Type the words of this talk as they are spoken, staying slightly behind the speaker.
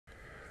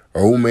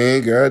Oh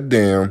man,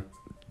 goddamn,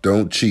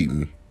 don't cheat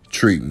me,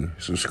 treat me.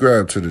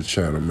 Subscribe to the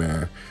channel,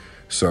 man.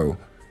 So,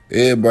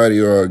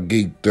 everybody all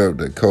geeked up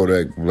that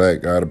Kodak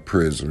Blac out of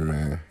prison,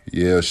 man.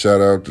 Yeah,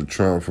 shout out to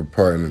Trump for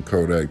pardoning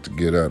Kodak to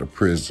get out of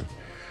prison.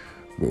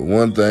 But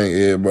one thing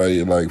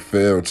everybody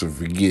failed to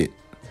forget,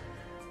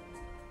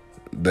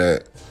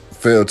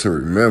 failed to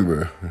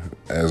remember,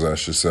 as I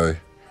should say,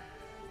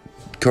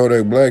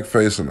 Kodak Blac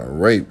facing a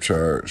rape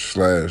charge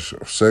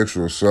 /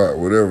 sexual assault,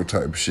 whatever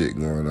type of shit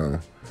going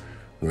on.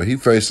 Well, he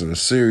facing a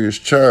serious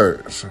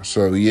charge.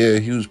 So, yeah,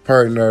 he was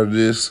parting out of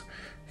this.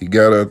 He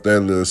got out that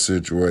little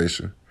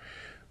situation.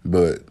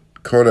 But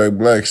Kodak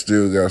Blac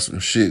still got some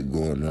shit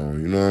going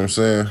on, you know what I'm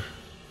saying?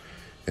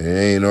 And it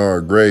ain't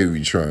all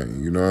gravy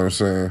train, you know what I'm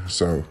saying?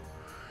 So,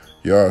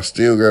 y'all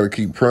still got to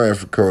keep praying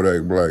for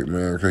Kodak Blac,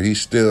 man, because he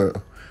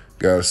still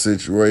got a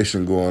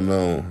situation going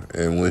on.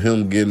 And with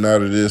him getting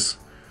out of this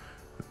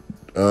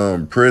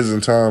prison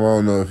time, I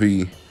don't know if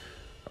he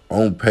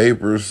on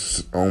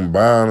papers, on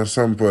bond or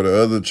something for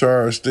the other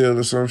charge still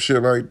or some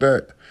shit like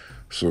that.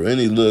 So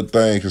any little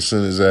thing can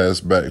send his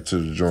ass back to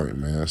the joint,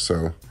 man.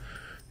 So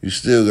you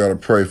still gotta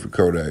pray for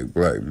Kodak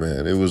Blac,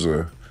 man. It was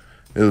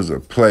a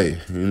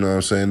play, you know what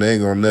I'm saying? They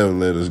ain't gonna never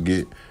let us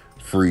get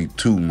free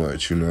too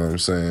much, you know what I'm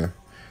saying?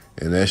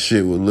 And that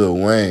shit with Lil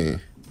Wayne,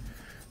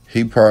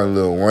 he pardoned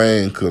Lil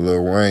Wayne because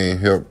Lil Wayne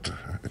helped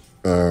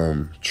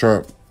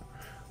Trump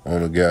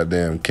on a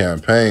goddamn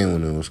campaign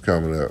when it was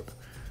coming up.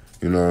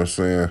 You know what I'm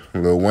saying?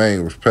 Lil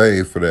Wayne was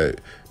paid for that.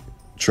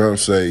 Trump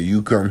say,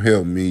 you come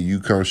help me, you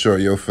come show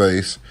your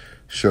face,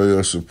 show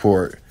your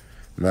support,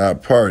 and I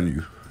pardon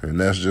you. And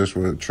that's just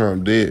what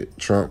Trump did.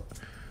 Trump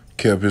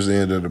kept his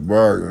end of the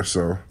bargain.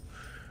 So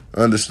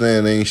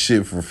understand ain't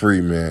shit for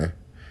free, man.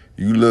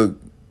 You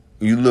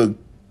look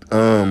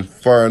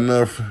far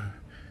enough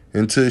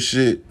into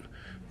shit,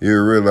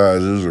 you'll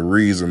realize there's a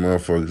reason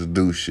motherfuckers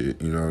do shit,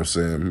 you know what I'm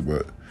saying?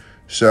 But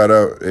shout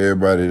out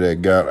everybody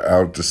that got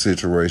out the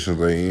situations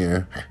they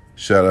in.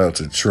 Shout out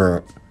to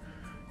Trump.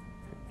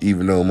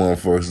 Even though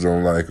motherfuckers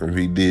don't like him,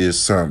 he did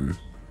something.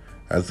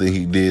 I think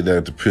he did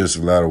that to piss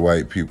a lot of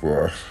white people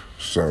off.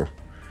 So,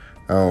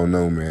 I don't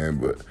know, man.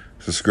 But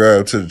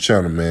subscribe to the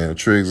channel, man.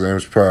 Triggs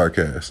Amos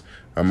Podcast.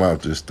 I'm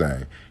out this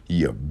thing.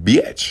 You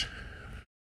bitch.